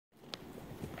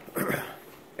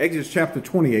Exodus chapter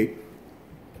 28.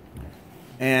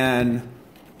 And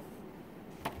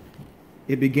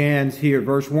it begins here,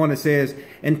 verse 1. It says,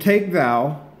 "And take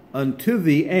thou unto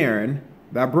thee Aaron,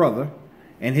 thy brother,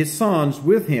 and his sons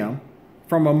with him,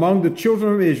 from among the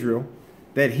children of Israel,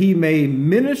 that he may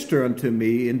minister unto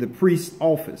me in the priest's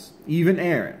office, even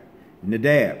Aaron,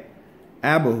 Nadab,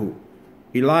 Abihu,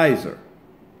 Eleazar,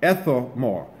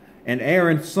 Ithamar, and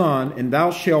Aaron's son, and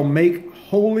thou shalt make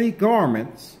holy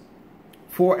garments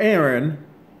for Aaron,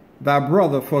 thy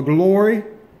brother, for glory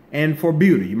and for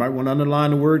beauty." You might want to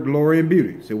underline the word glory and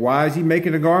beauty. So why is he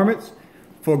making the garments?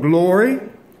 For glory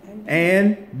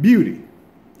and beauty.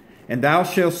 "And thou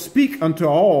shalt speak unto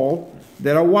all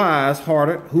that are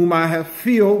wise-hearted, whom I have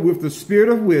filled with the spirit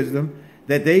of wisdom,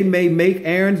 that they may make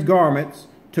Aaron's garments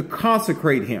to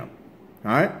consecrate him."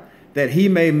 All right? "That he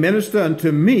may minister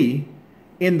unto me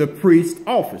in the priest's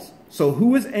office." So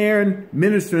who is Aaron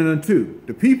ministering unto?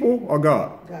 The people or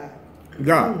God?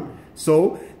 God.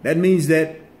 So that means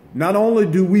that not only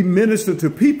do we minister to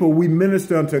people, we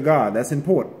minister unto God. That's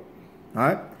important. All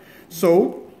right?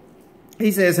 So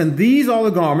he says, "And these are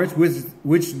the garments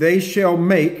which they shall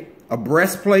make: a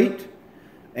breastplate,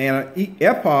 and an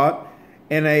ephod,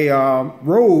 and a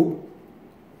robe,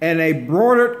 and a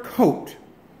broidered coat,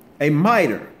 a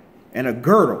mitre, and a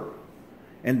girdle.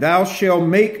 And thou shalt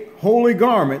make holy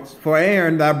garments for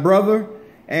Aaron thy brother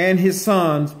and his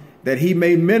sons, that he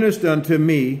may minister unto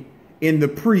me in the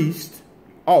priest's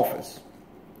office."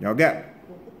 Y'all got it?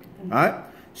 All right?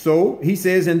 So he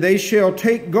says, "And they shall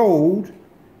take gold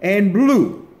and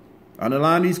blue."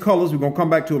 Underline these colors. We're going to come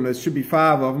back to them. There should be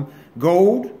 5 of them.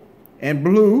 Gold and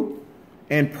blue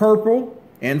and purple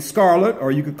and scarlet,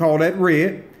 or you could call that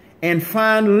red, and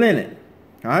fine linen.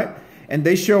 All right? "And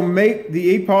they shall make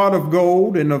the ephod of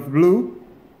gold and of blue,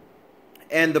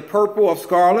 and the purple of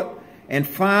scarlet, and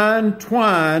fine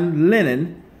twined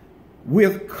linen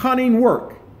with cunning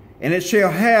work. And it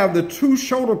shall have the 2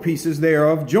 shoulder pieces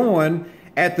thereof joined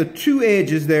at the 2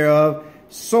 edges thereof,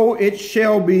 so it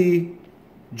shall be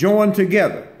joined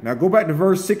together." Now go back to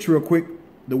verse 6 real quick.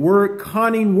 The word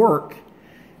cunning work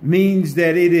means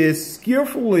that it is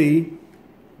skillfully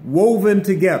woven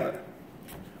together.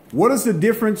 What is the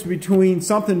difference between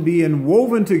something being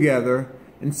woven together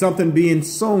and something being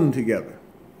sewn together?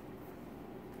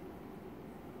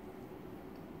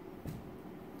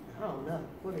 I don't know.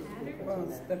 What is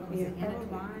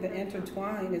the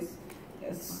intertwine is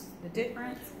the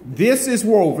difference. This is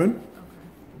woven.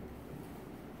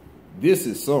 This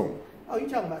is sewn. Oh, you're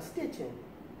talking about stitching.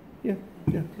 Yeah.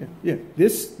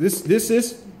 This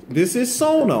is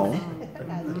sewn on.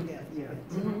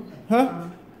 Huh?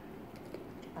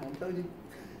 I told you.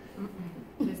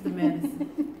 It's the medicine.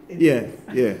 Yeah.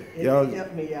 Y'all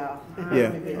help me, y'all.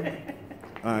 Yeah.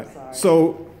 All right.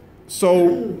 So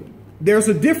there's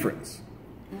a difference,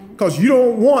 because you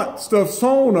don't want stuff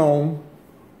sewn on.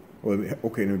 Well,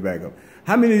 okay, let me back up.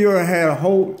 How many of you ever had a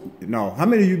hole? No. How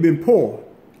many of you been poor?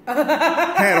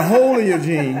 Had a hole in your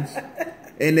jeans,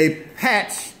 and they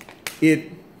patched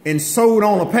it and sewed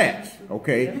on a patch.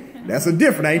 Okay, that's a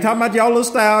different. I ain't talking about y'all little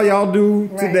style y'all do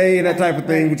today and that type of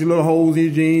thing with your little holes in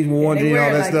your jeans, one jean,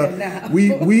 all that stuff.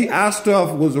 Our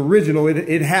stuff was original.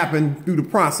 It happened through the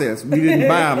process. We didn't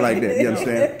buy them like that. You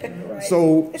understand?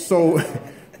 So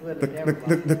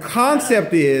the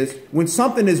concept is, when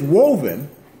something is woven,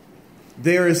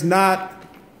 there is not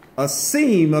a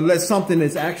seam unless something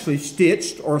is actually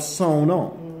stitched or sewn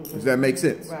on. Does that make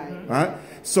sense? Right. All right.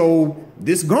 So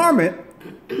this garment,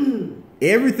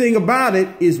 everything about it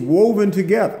is woven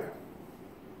together.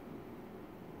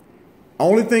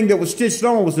 Only thing that was stitched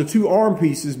on was the 2 arm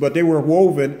pieces, but they were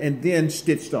woven and then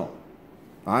stitched on.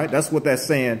 All right. That's what that's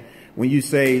saying. When you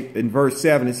say in verse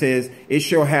 7, it says, "It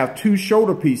shall have 2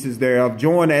 shoulder pieces thereof,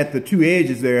 joined at the 2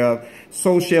 edges thereof,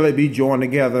 so shall it be joined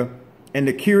together. And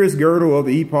the curious girdle of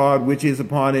the ephod which is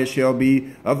upon it shall be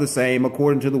of the same,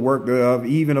 according to the work thereof,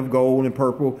 even of gold and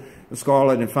purple, and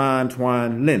scarlet, and fine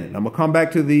twined linen." I'm going to come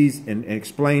back to these and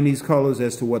explain these colors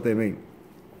as to what they mean.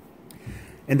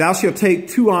 "And thou shalt take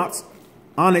 2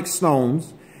 onyx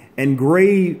stones, and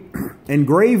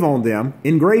engrave on them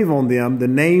the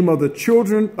name of the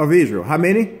children of Israel." How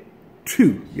many?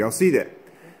 2. Y'all see that?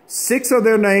 6 of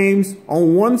their names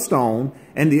on 1 stone,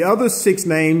 and the other 6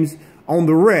 names on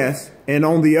the rest, and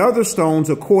on the other stones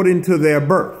according to their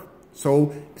birth.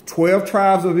 So the 12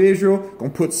 tribes of Israel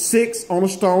going to put 6 on a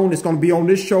stone. It's going to be on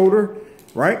this shoulder,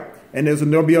 right? And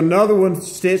there'll be another one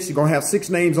stitched. You're going to have 6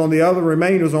 names on the other,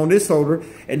 remainders on this shoulder.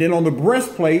 And then on the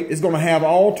breastplate, it's going to have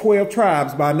all 12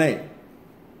 tribes by name.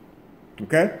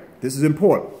 Okay? This is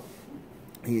important.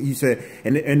 He said,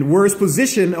 and where it's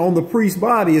positioned on the priest's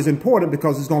body is important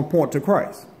because it's going to point to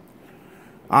Christ.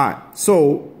 All right.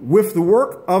 So with the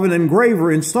work of an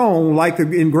engraver in stone, like the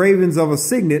engravings of a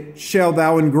signet, shall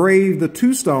thou engrave the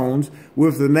two stones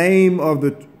with the name of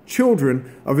the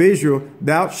children of Israel.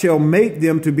 Thou shalt make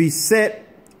them to be set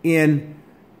in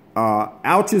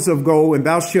ouches of gold, and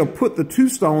thou shalt put the two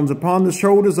stones upon the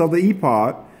shoulders of the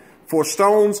ephod for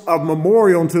stones of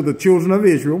memorial unto the children of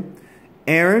Israel.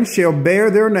 Aaron shall bear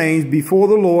their names before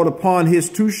the Lord upon his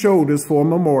two shoulders for a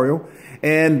memorial.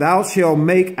 And thou shalt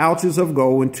make ouches of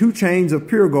gold and two chains of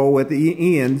pure gold at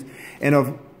the ends, and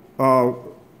of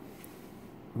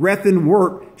wreathen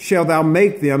work shalt thou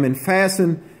make them, and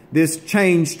fasten this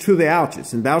change to the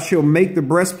ouches. And thou shalt make the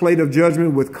breastplate of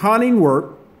judgment with conning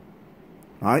work.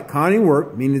 All right, conning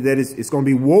work, meaning that it's going to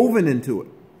be woven into it.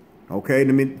 Okay,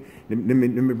 let me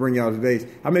bring y'all today's.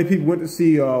 How many people went to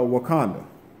see Wakanda?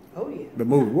 Oh yeah. The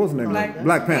movie. What was the name of it?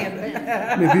 Black Panther.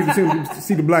 How many people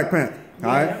see the Black Panther? All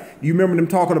right. You remember them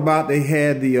talking about they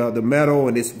had the metal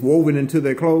and it's woven into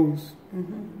their clothes,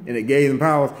 and it gave them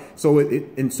powers. So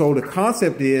so the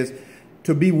concept is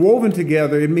to be woven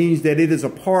together. It means that it is a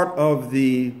part of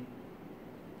a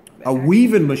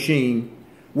weaving machine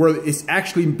where it's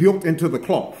actually built into the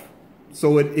cloth.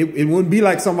 So it wouldn't be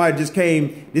like somebody just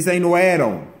came. This ain't no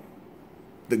add-on.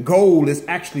 The gold is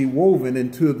actually woven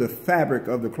into the fabric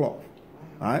of the cloth.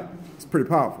 All right. It's pretty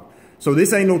powerful. So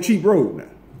this ain't no cheap robe now.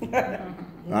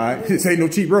 All right, this ain't no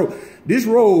cheap robe. This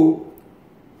robe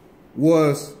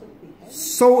was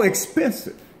so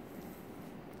expensive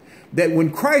that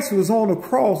when Christ was on the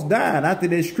cross dying, after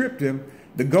they stripped him,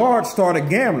 the guards started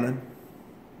gambling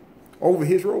over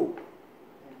his robe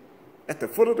at the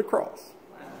foot of the cross.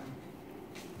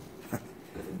 All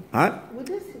right? Would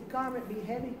this garment be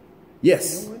heavy?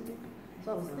 Yes. So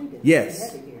I was thinking.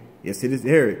 Yes. Heavy here. Yes, it is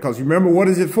heavy. Because remember, what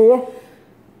is it for?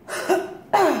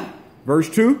 Verse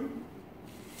 2.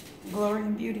 Glory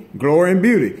and beauty. Glory and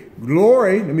beauty.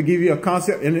 Glory, let me give you a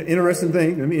concept, an interesting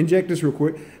thing. Let me inject this real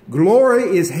quick.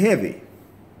 Glory is heavy.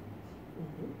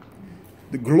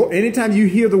 Anytime you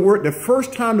hear the word, the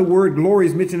first time the word glory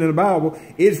is mentioned in the Bible,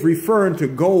 it's referring to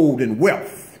gold and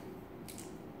wealth.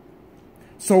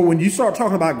 So when you start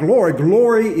talking about glory,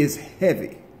 glory is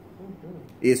heavy.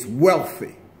 It's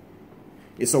wealthy.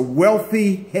 It's a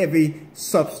wealthy, heavy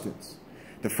substance.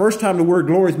 The first time the word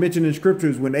glory is mentioned in Scripture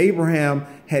is when Abraham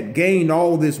had gained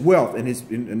all this wealth, and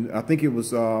I think it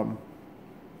was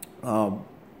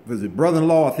his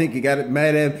brother-in-law. I think he got it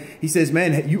mad at him. He says,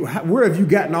 "Man, where have you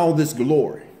gotten all this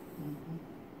glory?"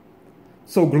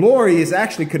 So glory is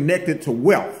actually connected to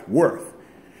wealth, worth,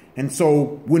 and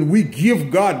so when we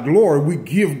give God glory, we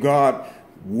give God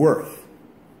worth,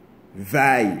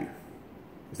 value.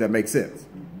 Does that make sense?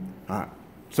 All right.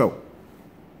 So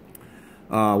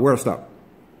where'll stop?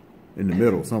 In the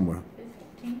middle somewhere.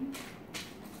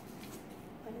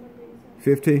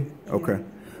 15? Okay.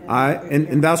 All right.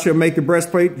 And thou shalt make the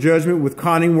breastplate judgment with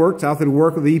conning works after the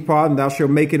work of the ephod, and thou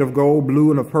shalt make it of gold, blue,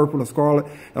 and of purple, and scarlet,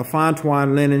 of fine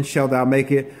twined linen shalt thou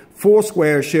make it. 4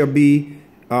 squares shall be,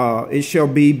 it shall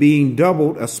be being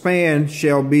doubled. A span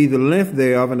shall be the length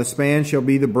thereof, and a span shall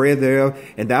be the breadth thereof.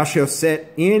 And thou shalt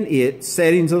set in it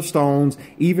settings of stones,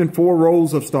 even 4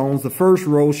 rows of stones. The first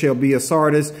row shall be a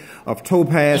sardius of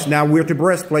topaz. Now we're at the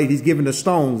breastplate. He's given the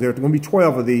stones. There's going to be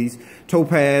 12 of these.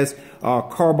 Topaz,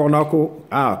 carbuncle.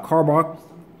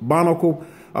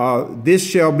 This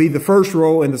shall be the first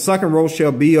row, and the second row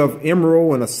shall be of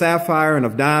emerald and a sapphire and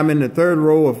of diamond. And the third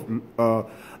row of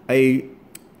a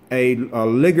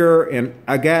ligure and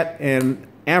agate and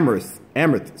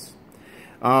amethyst.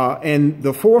 And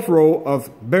the fourth row of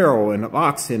beryl and of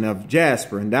oxen of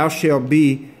jasper. And thou shalt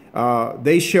be,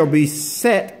 they shall be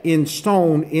set in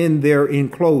stone in their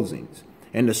enclosings.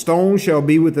 And the stone shall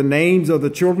be with the names of the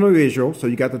children of Israel. So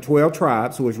you got the 12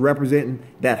 tribes, so it's representing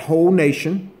that whole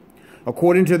nation,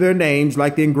 according to their names,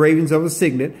 like the engravings of a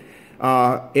signet.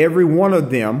 Every one of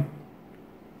them,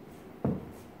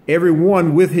 every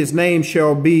one with his name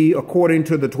shall be according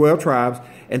to the 12 tribes.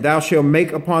 And thou shalt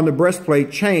make upon the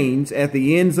breastplate chains at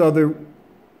the ends of the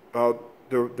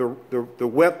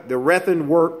wreathen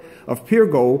work of pure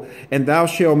gold. And thou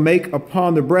shalt make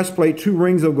upon the breastplate 2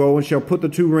 rings of gold, and shalt put the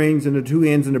 2 rings and the 2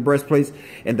 ends in the breastplates.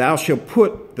 And thou shalt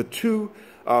put the 2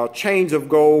 chains of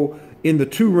gold in the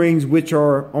 2 rings which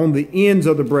are on the ends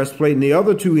of the breastplate, and the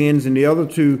other 2 ends and the other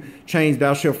 2 chains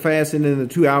thou shalt fasten in the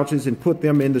 2 ouches, and put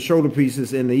them in the shoulder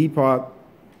pieces in the ephod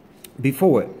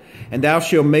before it. And thou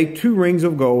shalt make 2 rings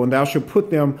of gold, and thou shalt put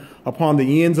them upon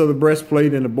the ends of the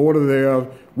breastplate and the border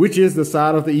thereof, which is the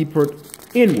side of the ephod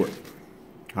inward.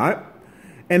 All right.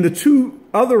 And the 2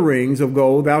 other rings of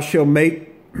gold thou shalt make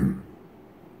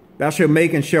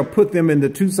and shalt put them in the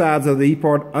 2 sides of the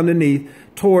ephod underneath,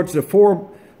 towards the 4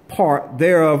 part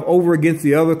thereof over against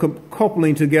the other,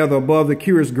 coupling together above the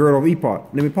curious girdle of ephod.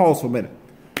 Let me pause for a minute.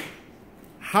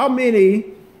 How many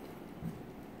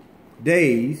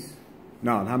days,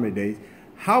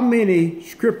 how many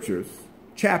scriptures,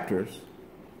 chapters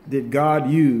did God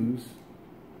use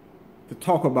to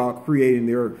talk about creating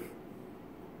the earth?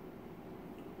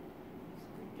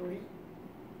 3? Is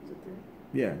it 3?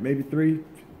 Yeah, maybe 3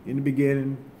 in the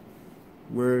beginning,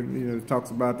 where it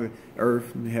talks about the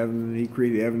earth and heaven, and he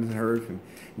created heaven and earth, and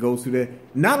goes through that.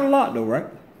 Not a lot though, right?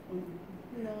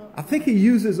 No. I think he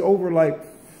uses over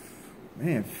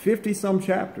 50 some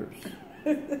chapters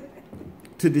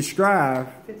to describe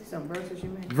 50 some verses, you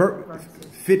mean?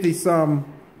 50 some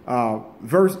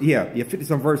verse. Yeah, 50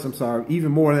 some verse. I'm sorry,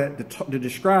 even more than that to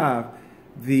describe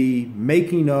the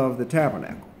making of the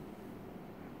tabernacle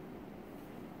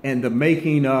and the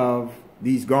making of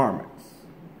these garments.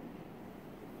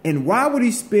 And why would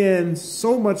he spend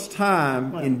so much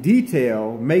time in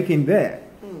detail making that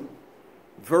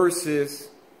versus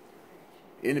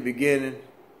in the beginning,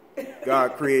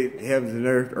 God created the heavens and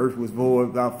earth. Earth was void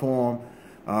without form.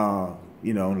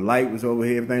 Light was over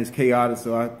here. Everything's chaotic.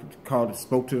 So I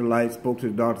spoke to the light, spoke to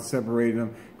the darkness, separated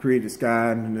them, created the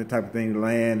sky and that type of thing, the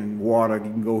land and water. You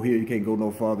can go here. You can't go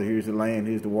no farther. Here's the land.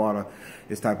 Here's the water.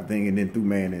 This type of thing. And then threw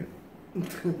man in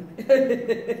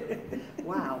it.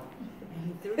 Wow.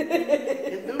 He threw man in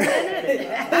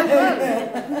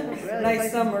it.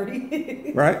 Nice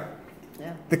summary. Right?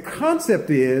 Yeah. The concept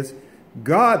is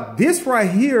God, this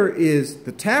right here is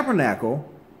the tabernacle.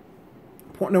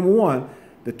 Point number 1,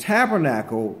 the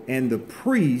tabernacle and the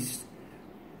priest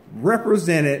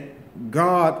represented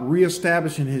God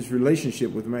reestablishing his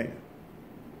relationship with man.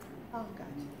 Oh,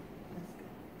 gotcha. That's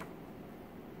good.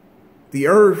 The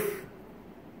earth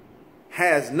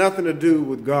has nothing to do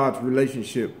with God's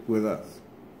relationship with us.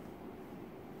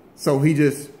 So he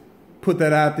just put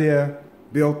that out there,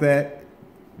 built that.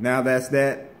 Now that's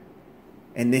that.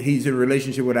 And then he's in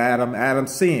relationship with Adam. Adam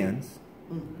sins,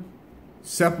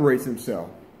 separates himself.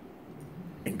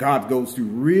 And God goes through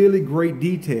really great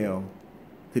detail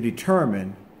to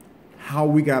determine how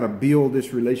we got to build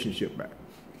this relationship back.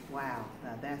 Wow.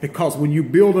 Now that's Because when you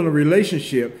build in a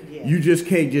relationship, Yeah. you just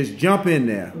can't just jump in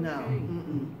there no.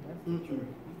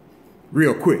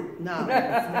 real quick. No. You know what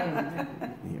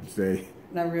I'm saying?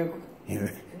 Not real quick. You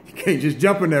can't just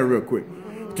jump in there real quick.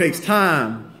 It takes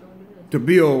time to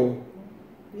build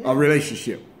a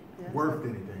relationship. Worth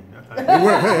anything. That's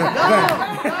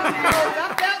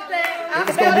If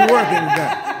it's going to be worth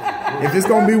anything. If it's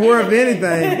going to be worth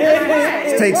anything,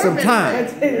 it takes some time.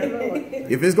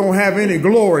 If it's going to have any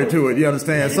glory to it, you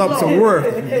understand, some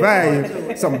worth,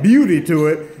 value, some beauty to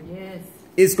it,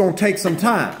 it's going to take some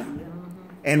time.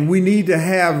 And we need to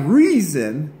have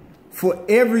reason for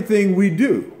everything we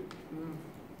do.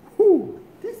 Whew.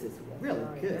 This is really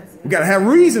good. We got to have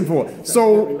reason for it.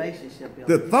 So Relationship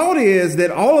the building. thought is that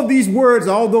all of these words,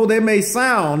 although they may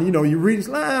sound, you read,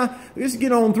 let's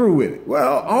get on through with it.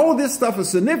 Well, all of this stuff is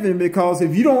significant because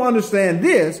if you don't understand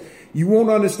this, you won't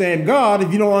understand God.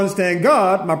 If you don't understand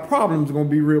God, my problem's going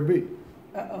to be real big.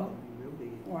 Uh-oh.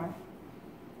 Why?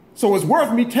 So it's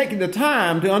worth me taking the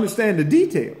time to understand the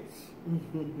details.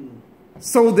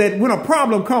 So that when a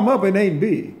problem come up, it ain't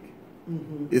big.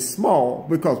 It's small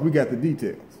because we got the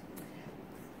details.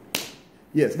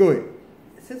 Yes, go ahead.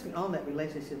 Since we're on that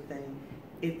relationship thing,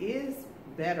 it is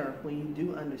better when you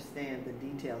do understand the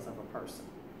details of a person.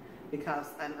 Because,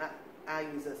 and I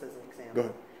use this as an example.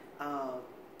 Go ahead.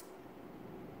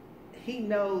 He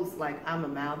knows, like, I'm a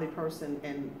mouthy person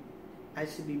and I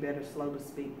should be better slow to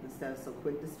speak instead of so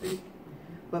quick to speak.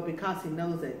 But because he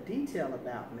knows that detail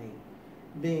about me,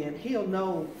 then he'll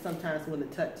know sometimes when to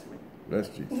touch me. That's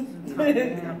Jesus.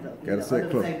 Gotta sit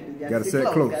close. Gotta sit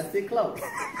close. Gotta sit close.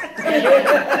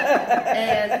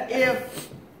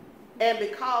 and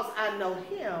because I know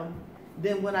him,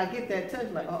 then when I get that touch,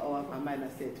 like, I might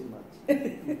not say too much.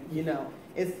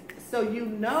 It's so you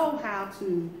know how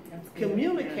to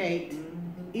communicate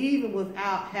even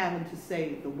without having to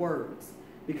say the words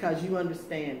because you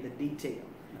understand the detail.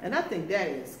 And I think that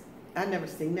is, I've never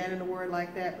seen that in a word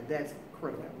like that, but that's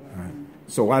critical. Right.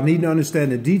 So I need to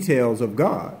understand the details of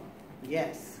God.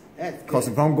 Yes, that's good. Because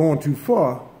if I'm going too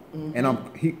far and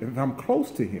if I'm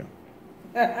close to him,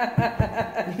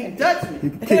 he touched me.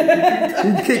 he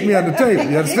can kick me under the table.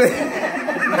 You understand?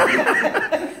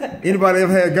 Anybody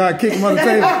ever had God kick him under the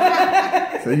table?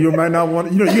 So you might not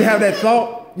want, you have that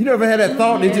thought. You never had that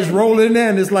thought and it just roll in there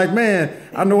and it's like, man,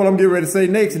 I know what I'm getting ready to say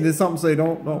next, and then something say,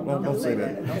 don't say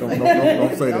that.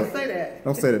 Don't say that.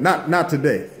 Don't say that. Not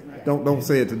today. Don't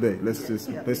say it today. Let's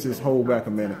just hold back a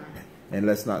minute. And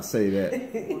let's not say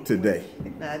that today.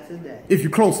 Not today. If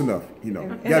you're close enough, you know.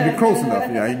 You gotta be close enough,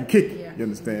 you know, you can kick it. Yeah. You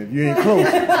understand? If you ain't close,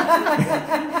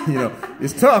 you know,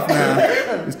 it's tough now.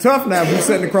 It's tough now. We're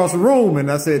sitting across the room and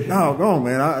I said, oh, go on,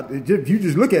 man. If you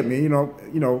just look at me, you know,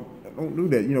 don't do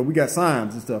that. You know, we got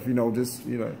signs and stuff, you know, just,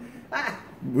 you know,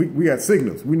 we got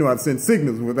signals. We know how to send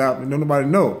signals without nobody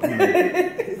know. You know.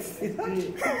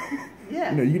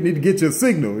 Yeah. You know, you need to get your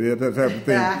signal, yeah, that type of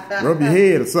thing. Rub your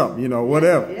head or something, you know,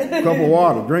 whatever. A cup of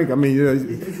water, drink. I mean, you know,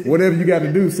 whatever you got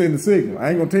to do, send the signal.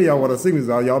 I ain't going to tell y'all what our signals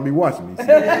are. Y'all be watching me. All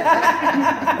right.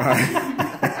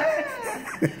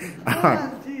 All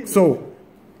right. So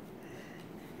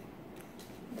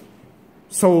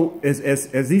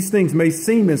as these things may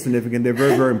seem insignificant, they're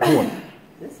very, very important.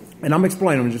 And I'm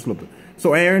explaining them just a little bit.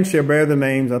 So Aaron shall bear the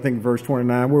names, I think verse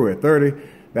 29, we're at 30.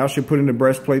 Thou shalt put in the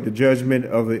breastplate the judgment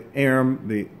of the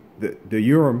Aram, the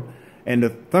Urim, and the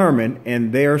Thummim,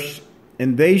 and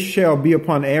they shall be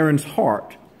upon Aaron's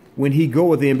heart when he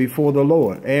goeth in before the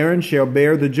Lord. Aaron shall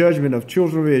bear the judgment of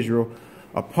children of Israel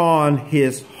upon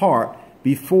his heart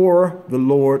before the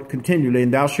Lord continually.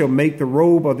 And thou shalt make the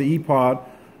robe of the ephod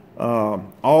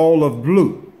all of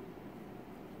blue.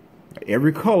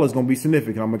 Every color is going to be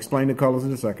significant. I'm going to explain the colors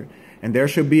in a second. And there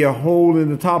shall be a hole in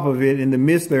the top of it, in the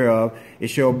midst thereof. It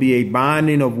shall be a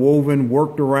binding of woven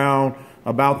worked around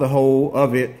about the whole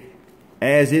of it,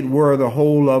 as it were the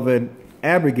whole of an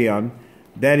abrignon,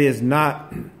 that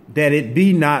it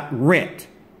be not rent.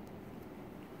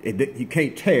 You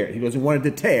can't tear it. He doesn't want it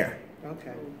to tear.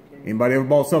 Okay. Anybody ever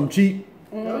bought something cheap?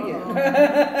 Oh,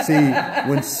 yeah. See,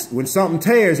 when something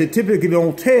tears, it typically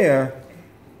don't tear.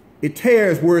 It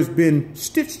tears where it's been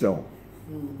stitched on.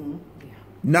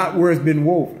 Not where it's been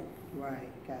woven. Right.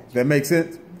 Gotcha. Does that make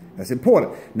sense? That's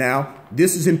important. Now,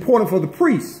 this is important for the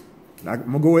priest. Now, I'm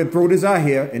going to go ahead and throw this out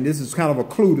here, and this is kind of a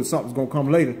clue to something's going to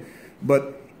come later.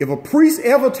 But if a priest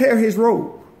ever tear his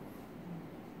robe,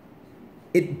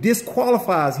 it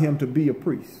disqualifies him to be a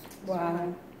priest.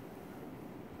 Wow.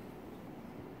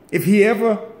 If he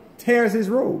ever tears his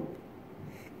robe,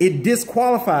 it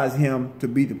disqualifies him to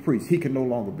be the priest. He can no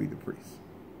longer be the priest.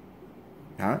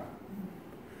 All right?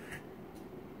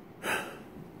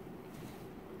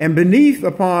 And beneath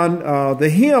upon the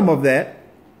hem of that,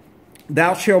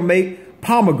 thou shalt make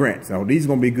pomegranates. Now, these are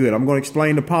going to be good. I'm going to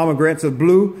explain the pomegranates of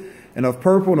blue and of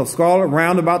purple and of scarlet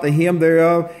round about the hem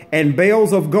thereof, and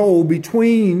bales of gold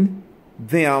between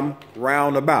them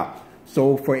round about.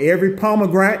 So for every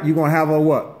pomegranate, you're going to have a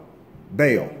what?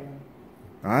 Bale.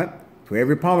 All right? For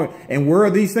every pomegranate. And where are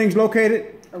these things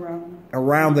located?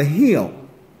 Around the hem.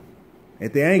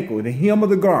 At the ankle, the hem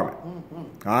of the garment. All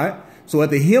right? So at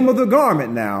the hem of the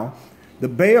garment now, the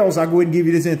bales, I'll go ahead and give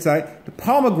you this insight. The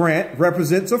pomegranate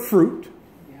represents a fruit.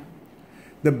 Yeah.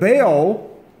 The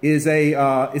bale is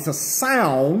it's a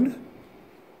sound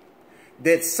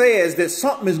that says that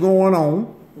something is going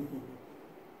on.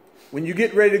 When you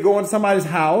get ready to go into somebody's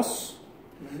house,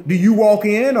 do you walk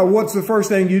in, or what's the first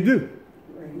thing you do?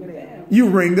 You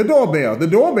ring the doorbell. The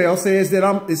doorbell says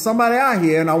that there's somebody out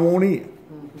here and I want in.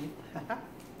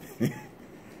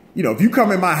 You know, if you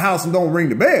come in my house and don't ring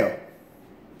the bell,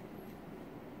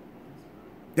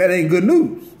 that ain't good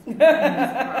news.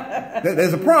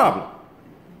 There's a problem.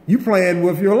 You playing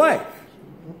with your life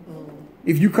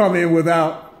if you come in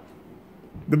without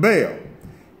the bell.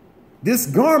 This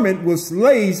garment was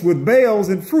laced with bells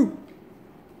and fruit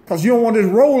because you don't want to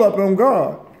just roll up on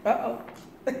God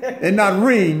and not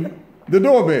ring the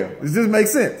doorbell. Does this make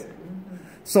sense?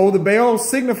 So the bell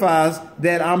signifies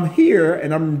that I'm here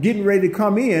and I'm getting ready to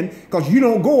come in, because you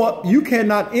don't go up. You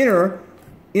cannot enter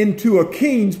into a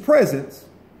king's presence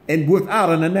and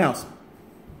without an announcement.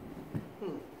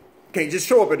 Can't just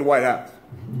show up at the White House.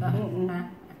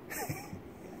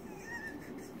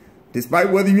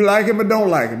 Despite whether you like him or don't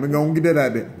like him, we're going to get that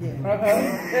out there.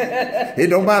 Yeah. It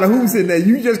don't matter who's in there.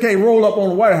 You just can't roll up on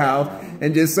the White House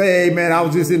and just say, hey, man, I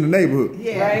was just in the neighborhood.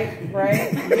 Yeah.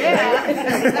 Right.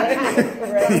 Yeah.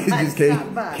 You just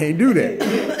can't do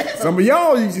that. Some of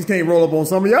y'all, you just can't roll up on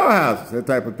some of y'all houses, that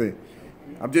type of thing.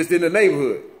 I'm just in the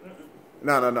neighborhood.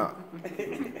 No.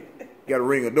 Got to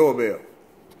ring a doorbell.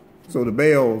 So the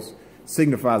bells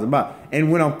signifies about.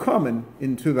 And when I'm coming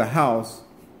into the house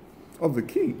of the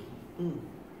king,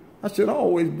 I should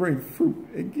always bring fruit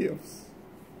and gifts.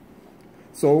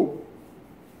 So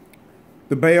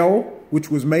the bell, which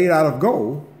was made out of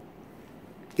gold,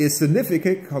 is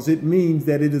significant because it means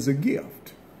that it is a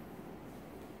gift.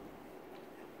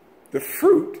 The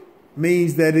fruit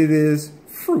means that it is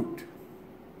fruit.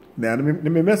 Now, let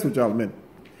me mess with y'all a minute.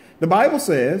 The Bible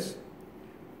says,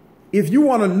 if you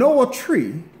want to know a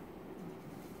tree,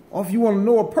 or if you want to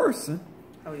know a person,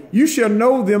 Oh, yeah. You shall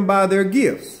know them by their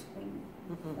gifts.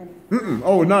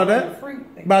 Oh, not that?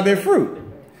 By their fruit.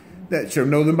 That shall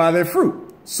know them by their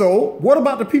fruit. So, what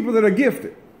about the people that are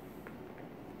gifted?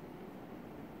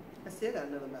 I still got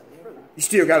to know them by their fruit. You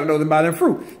still got to know them by their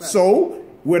fruit. Right. So,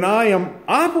 when I am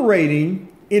operating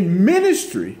in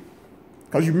ministry,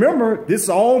 because you remember, this is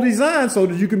all designed so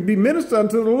that you can be ministered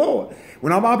unto the Lord.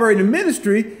 When I'm operating in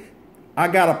ministry, I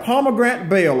got a pomegranate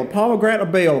bale, a pomegranate, a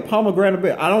bale, a pomegranate, a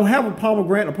bale. I don't have a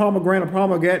pomegranate,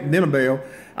 and then a bale.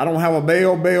 I don't have a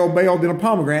bale, then a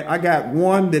pomegranate. I got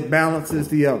one that balances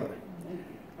the other.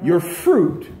 Your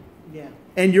fruit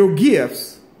and your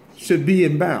gifts should be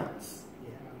in balance.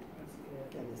 Yeah.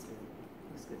 That is good.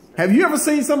 That's good stuff. Have you ever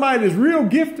seen somebody that's real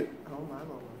gifted, Oh, my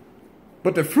Lord.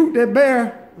 but the fruit they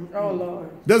bear Oh, Lord.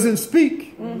 doesn't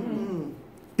speak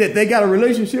that they got a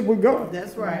relationship with God?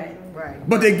 That's right. Right.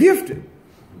 But they're gifted.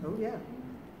 Oh, yeah.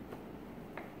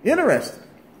 Interesting.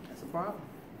 That's a problem.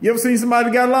 You ever seen somebody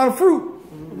that got a lot of fruit?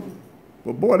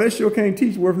 But boy, they sure can't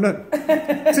teach worth nothing.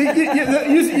 See,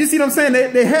 you see what I'm saying?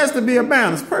 There has to be a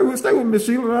balance. Stay with Miss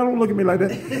Sheila. Don't look at me like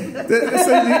that. You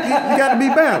got to be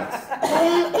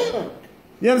balanced.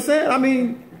 You understand? I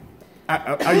mean,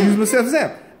 I use myself as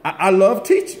example. I love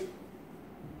teaching.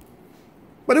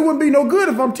 But it wouldn't be no good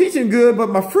if I'm teaching good, but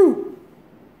my fruit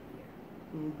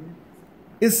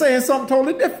is saying something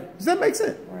totally different. Does that make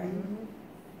sense? Right.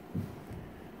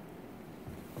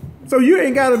 So you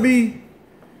ain't got to be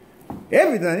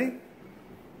everything,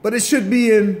 but it should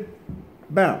be in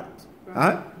balance. All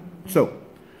right? So,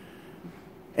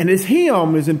 and this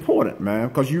hymn is important, man,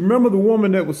 because you remember the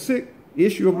woman that was sick,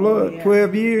 issue of blood,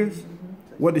 12 years?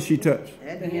 What did she touch?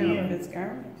 That The hem of him. his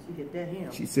garment. She hit that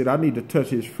him. She said, I need to touch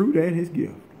his fruit and his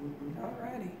gift.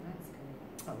 Alrighty.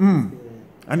 Oh, that's good.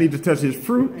 I need to touch his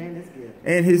fruit And it's good.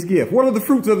 and his gift. What are the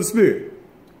fruits of the Spirit?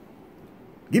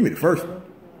 Give me the first one.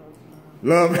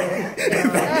 Love.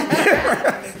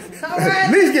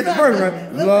 At least get the first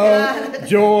one. Love,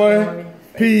 joy,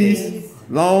 peace,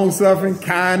 long-suffering,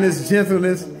 kindness,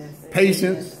 gentleness,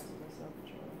 patience.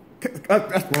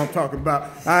 That's what I'm talking about. All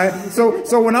right.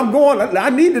 So when I'm going, I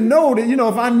need to know that,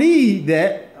 if I need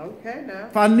that, Okay, now.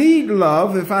 if I need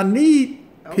love, if I need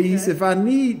peace, if I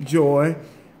need joy,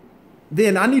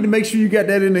 then I need to make sure you got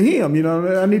that in the hymn.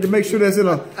 I need to make sure that's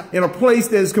in a place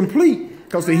that's complete,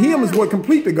 because the hymn is what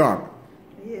complete the garment.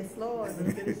 Yes, Lord.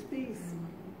 Let's get his peace.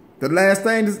 That's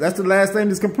the last thing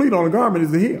that's complete on the garment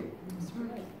is the hymn.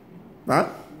 Right?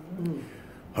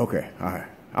 Okay. All right.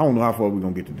 I don't know how far we're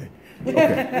gonna get today.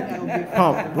 Okay.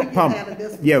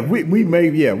 Yeah, we may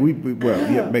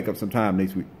make up some time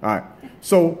next week. All right.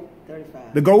 So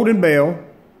 35. the golden bell.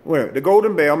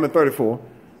 I'm at 34.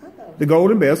 The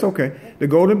golden bell, it's okay. The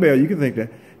golden bell, you can think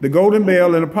that. The golden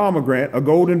bell and a pomegranate, a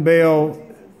golden bell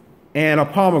and a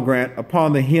pomegranate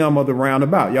upon the hem of the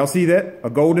roundabout. Y'all see that? A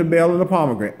golden bell and a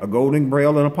pomegranate. A golden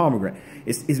bell and a pomegranate.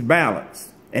 It's balanced.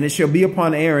 And it shall be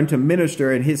upon Aaron to minister,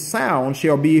 and his sound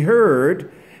shall be heard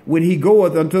when he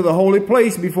goeth unto the holy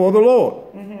place before the Lord.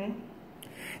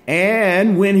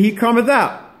 And when he cometh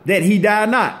out, that he die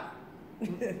not.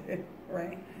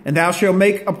 Right. And thou shalt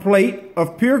make a plate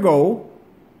of pure gold,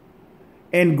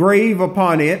 engrave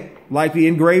upon it, like the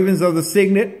engravings of the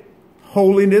signet,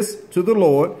 holiness to the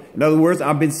Lord. In other words,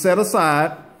 I've been set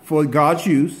aside for God's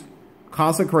use,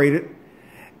 consecrated.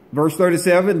 Verse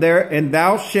 37, and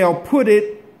thou shalt put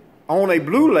it on a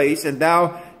blue lace, and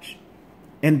that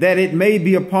it may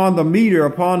be upon the meter,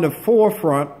 upon the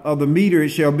forefront of the meter it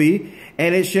shall be,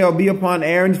 and it shall be upon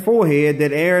Aaron's forehead,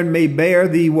 that Aaron may bear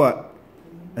the what?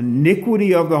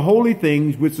 Iniquity of the holy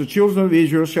things which the children of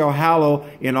Israel shall hallow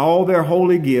in all their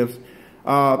holy gifts,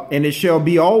 and it shall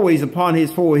be always upon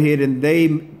his forehead, and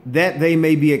that they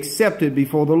may be accepted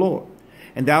before the Lord.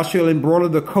 And thou shalt embroider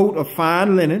the coat of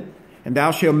fine linen, and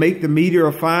thou shalt make the meter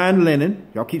of fine linen.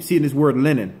 Y'all keep seeing this word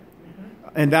linen.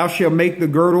 And thou shalt make the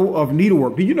girdle of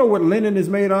needlework. Do you know what linen is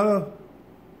made out of?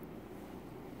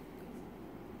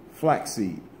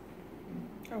 Flaxseed.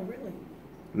 Oh, really?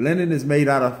 Linen is made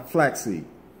out of flaxseed.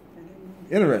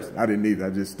 Interesting. I didn't either. I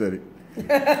just studied. It's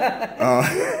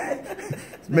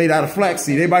made out of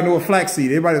flaxseed. Everybody know what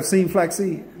flaxseed? Everybody have seen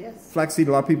flaxseed? Yes. Flaxseed,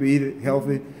 a lot of people eat it,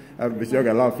 healthy. But y'all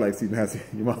got a lot of flaxseed in the house.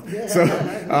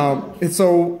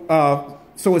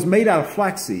 So it's made out of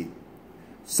flaxseed.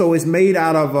 So it's made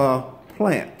out of a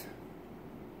plant.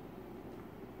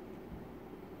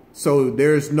 So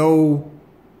there's no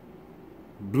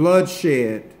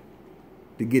bloodshed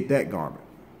to get that garment.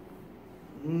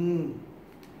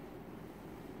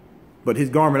 But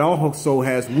his garment also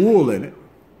has wool in it.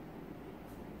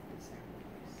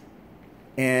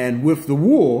 And with the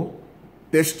wool,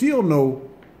 there's still no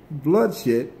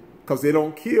bloodshed Because they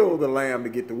don't kill the lamb to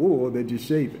get the wool, they just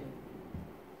shave it.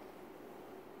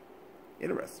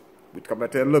 Interesting. We'll come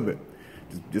back to that in a little bit.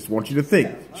 Just want you to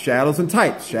think. Shadows and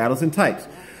types. Shadows and types.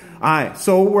 All right.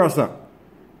 So where else up?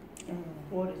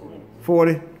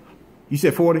 40. You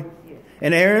said 40? Yes.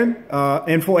 And Aaron,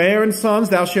 and for Aaron's sons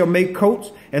thou shalt make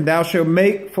coats, and thou shalt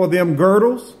make for them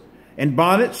girdles, and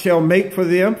bonnets shall make for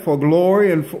them for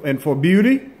glory and for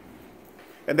beauty.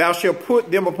 And thou shalt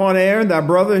put them upon Aaron, thy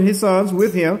brother, and his sons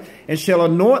with him, and shall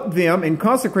anoint them and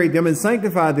consecrate them and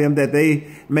sanctify them, that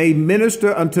they may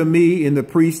minister unto me in the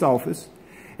priest's office.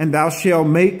 And thou shalt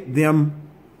make them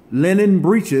linen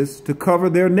breeches to cover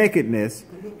their nakedness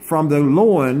from the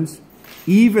loins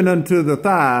even unto the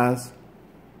thighs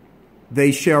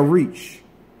they shall reach.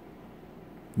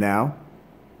 Now,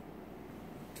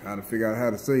 trying to figure out how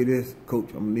to say this. Coach,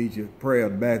 I'm going to need your prayer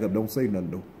to back up. Don't say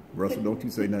nothing, though. Russell, don't you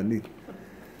say nothing either.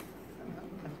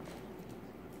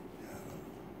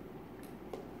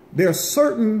 There are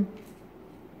certain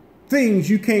things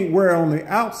you can't wear on the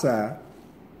outside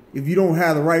if you don't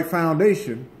have the right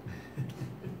foundation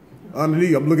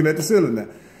underneath. I'm looking at the ceiling now.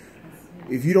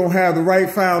 If you don't have the right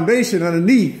foundation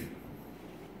underneath,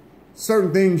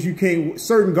 certain things you can't,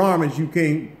 certain garments you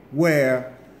can't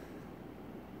wear,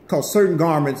 because certain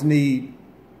garments need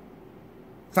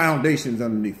foundations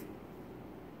underneath.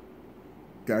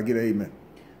 Gotta get an amen.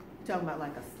 You're talking about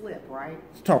like a slip, right?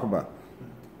 Let's talk about it.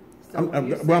 So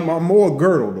I'm more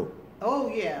girdle though. oh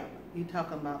yeah, you're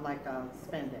talking about like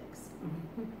spandex.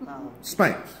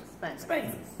 Spanx.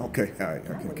 Spandex. Okay, all right.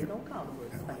 No, Okay. you don't call the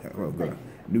word spandex. Well, good.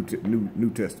 New Testament. New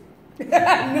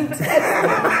Testament.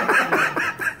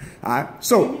 All right.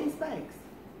 So You need Spanx.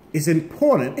 it's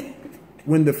important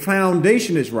when the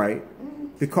foundation is right,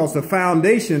 because the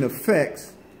foundation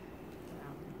affects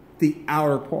the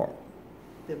outer part,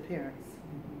 The appearance,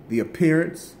 the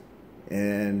appearance,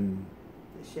 and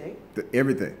the shape.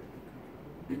 everything.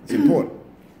 It's important.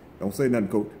 Don't say nothing,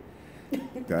 Coach.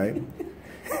 Okay.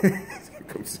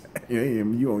 Coach,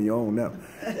 you on your own now.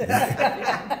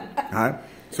 All right.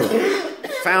 So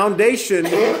foundation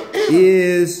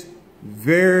is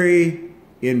very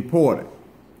important.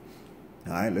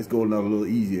 All right. Let's go another little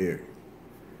easier.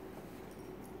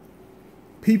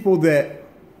 People that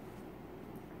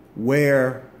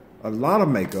wear a lot of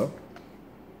makeup,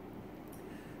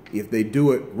 if they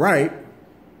do it right,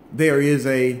 there is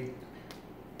a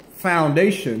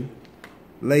foundation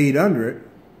laid under it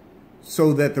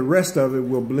so that the rest of it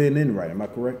will blend in right. Am I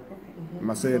correct? Am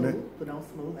I saying that? Put on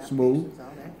smooth. Smooth, applications, all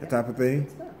that. that Yeah. type of thing.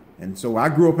 Good stuff. And so I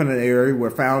grew up in an area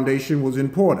where foundation was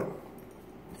important.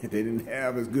 They didn't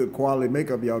have as good quality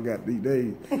makeup y'all got these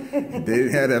days. If they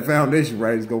didn't have that foundation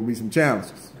right, it's going to be some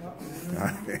challenges. All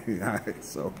right.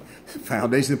 So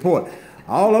foundation is important.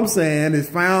 All I'm saying is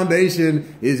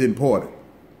foundation is important.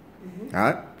 All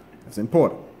right? That's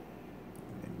important.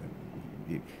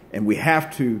 And we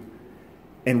have to,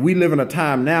 and we live in a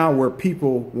time now where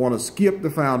people want to skip the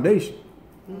foundation.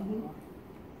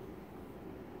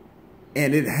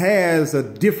 And it has a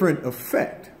different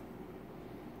effect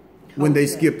when they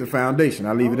skip the foundation.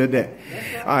 I'll leave it at that.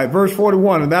 All right, verse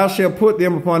 41. And thou shalt put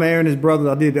them upon Aaron and his brothers.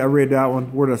 I read that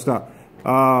one. Where did I stop?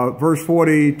 Verse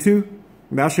 42.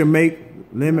 Thou shalt make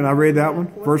lemon. I read that one.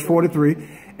 Verse 43.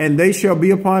 And they shall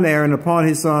be upon Aaron, upon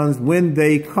his sons, when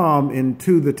they come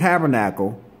into the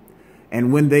tabernacle,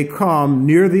 and when they come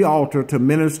near the altar to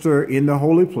minister in the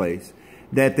holy place,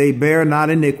 that they bear not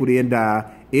iniquity and die.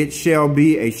 It shall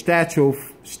be a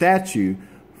statute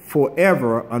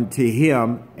forever unto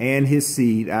him and his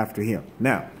seed after him.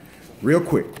 Now, real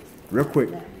quick.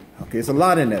 Okay, it's a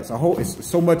lot in that. It's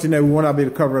so much in there. We will not be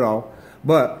able to cover it all,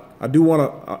 but I do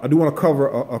want to cover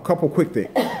a couple quick things.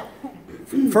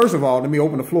 First of all, let me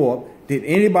open the floor up. Did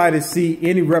anybody see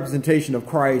any representation of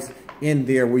Christ in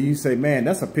there where you say, man,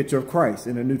 that's a picture of Christ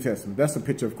in the New Testament? That's a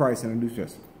picture of Christ in the New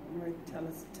Testament. Tell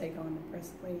us to take on the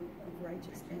breastplate of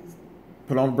righteousness.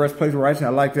 Put on the breastplate of righteousness.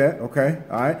 I like that. Okay.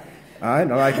 All right. I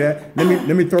like that.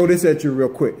 Let me throw this at you real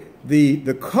quick.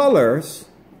 The colors,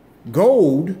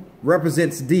 gold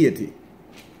represents deity.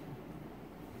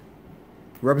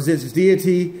 Represents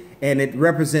deity, and it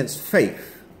represents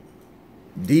faith.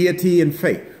 Deity and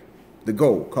faith. The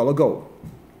gold, color gold.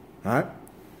 All right.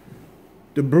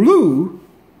 The blue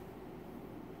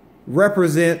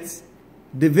represents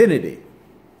divinity.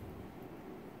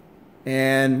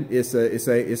 And it's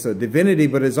a divinity,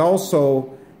 but it's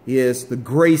also is the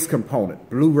grace component.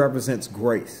 Blue represents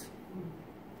grace.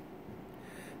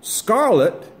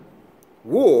 Scarlet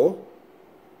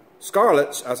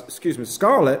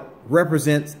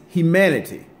represents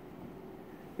humanity.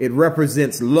 It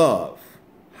represents love,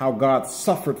 how God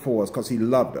suffered for us because he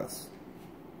loved us.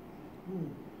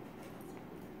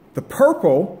 The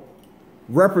purple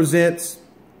represents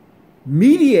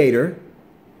mediator,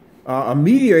 a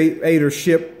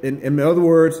mediatorship. In other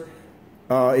words,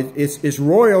 it's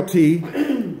royalty.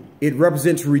 It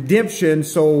represents redemption.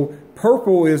 So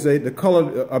purple is the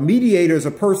color. A mediator is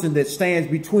a person that stands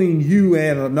between you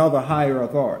and another higher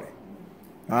authority.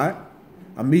 All right,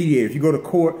 a mediator. If you go to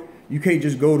court, you can't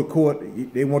just go to court.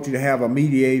 They want you to have a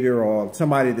mediator or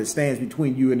somebody that stands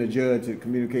between you and the judge that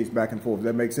communicates back and forth. Does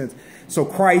that make sense? So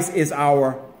Christ is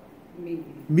our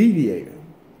mediator.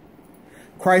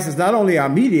 Christ is not only our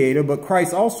mediator, but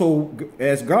Christ also,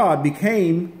 as God,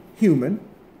 became human.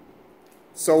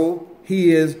 So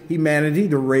he is humanity,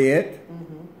 the red.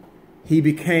 He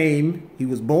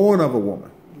was born of a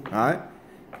woman. All right?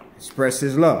 Express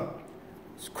his love.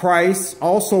 Christ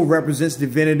also represents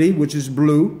divinity, which is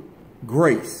blue,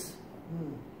 grace.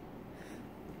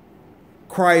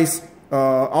 Christ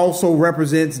also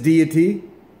represents deity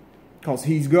because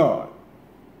he's God.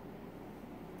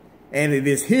 And it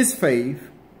is his faith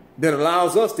that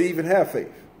allows us to even have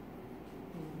faith.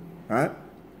 All right?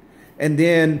 And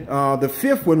then the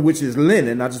fifth one, which is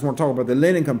linen, I just want to talk about the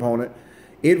linen component.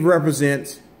 It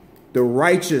represents the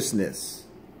righteousness,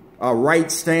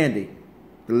 right standing.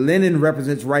 The linen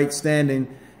represents right standing.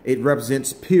 It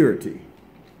represents purity.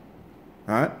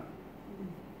 All right?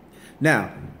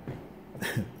 Now,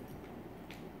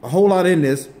 a whole lot in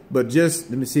this, but just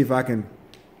let me see if I can,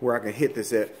 where I can hit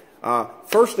this at.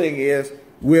 First thing is,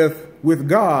 with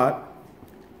God,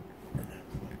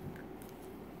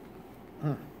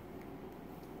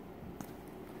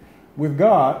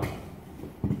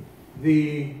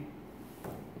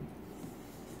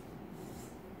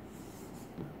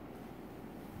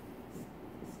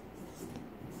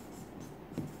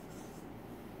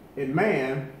 in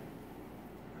man,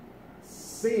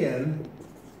 sin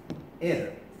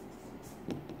entered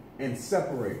and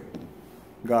separated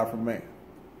God from man.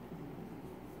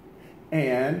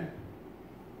 And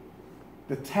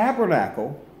the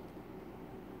tabernacle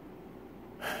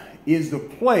is the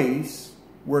place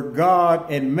where God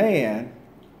and man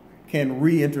can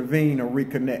re-intervene or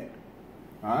reconnect.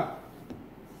 All right?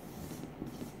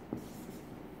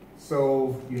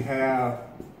 So you have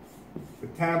the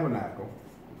tabernacle,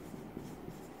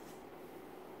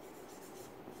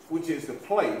 which is the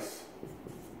place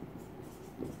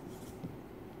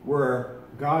where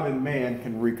God and man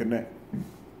can reconnect.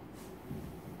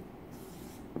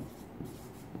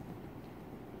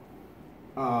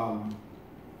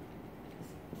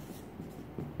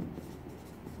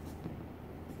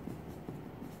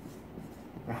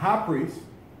 The high priest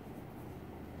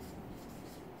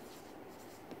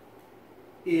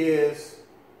is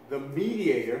the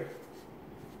mediator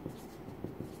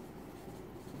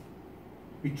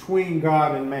between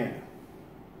God and man.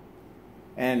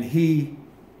 And he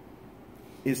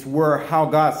is how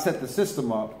God set the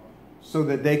system up so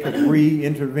that they could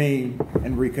re-intervene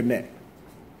and reconnect.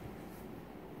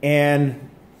 And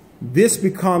this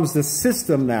becomes the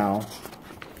system now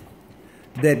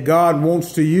that God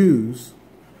wants to use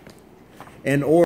in order